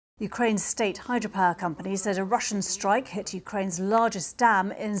Ukraine's state hydropower company said a Russian strike hit Ukraine's largest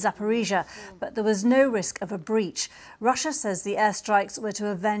dam in Zaporizhia, but there was no risk of a breach. Russia says the airstrikes were to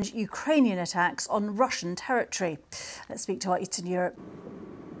avenge Ukrainian attacks on Russian territory. Let's speak to our Eastern Europe.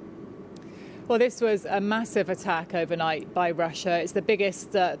 Well, this was a massive attack overnight by Russia. It's the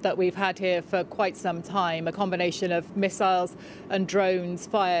biggest that we've had here for quite some time, a combination of missiles and drones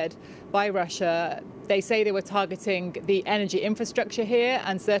fired by Russia. They say they were targeting the energy infrastructure here,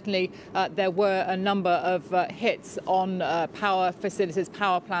 and certainly there were a number of hits on power facilities,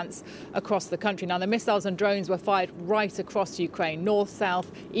 power plants across the country. Now, the missiles and drones were fired right across Ukraine, north, south,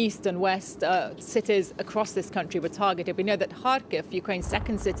 east and west. Cities across this country were targeted. We know that Kharkiv, Ukraine's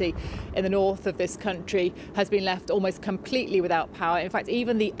second city in the north of this country, has been left almost completely without power. In fact,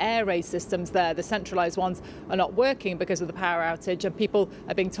 even the air raid systems there, the centralised ones, are not working because of the power outage, and people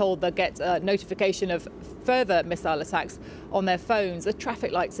are being told they'll get notification of further missile attacks on their phones. The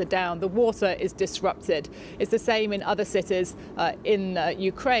traffic lights are down, the water is disrupted. It's the same in other cities in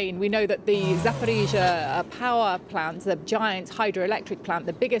Ukraine. We know that the Zaporizhia power plant, the giant hydroelectric plant,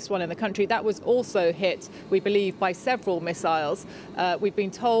 the biggest one in the country, that was also hit, we believe, by several missiles. We've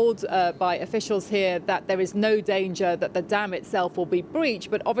been told by officials here that there is no danger that the dam itself will be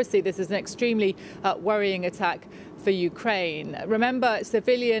breached, but obviously this is an extremely worrying attack for Ukraine. Remember,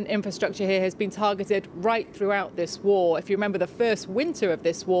 civilian infrastructure here has been targeted right throughout this war. If you remember the first winter of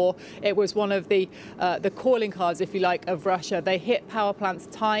this war, it was one of the calling cards, if you like, of Russia. They hit power plants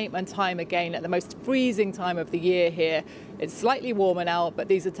time and time again at the most freezing time of the year here. It's slightly warmer now, but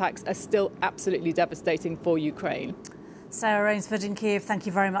these attacks are still absolutely devastating for Ukraine. Sarah Rainsford in Kiev, thank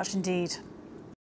you very much indeed.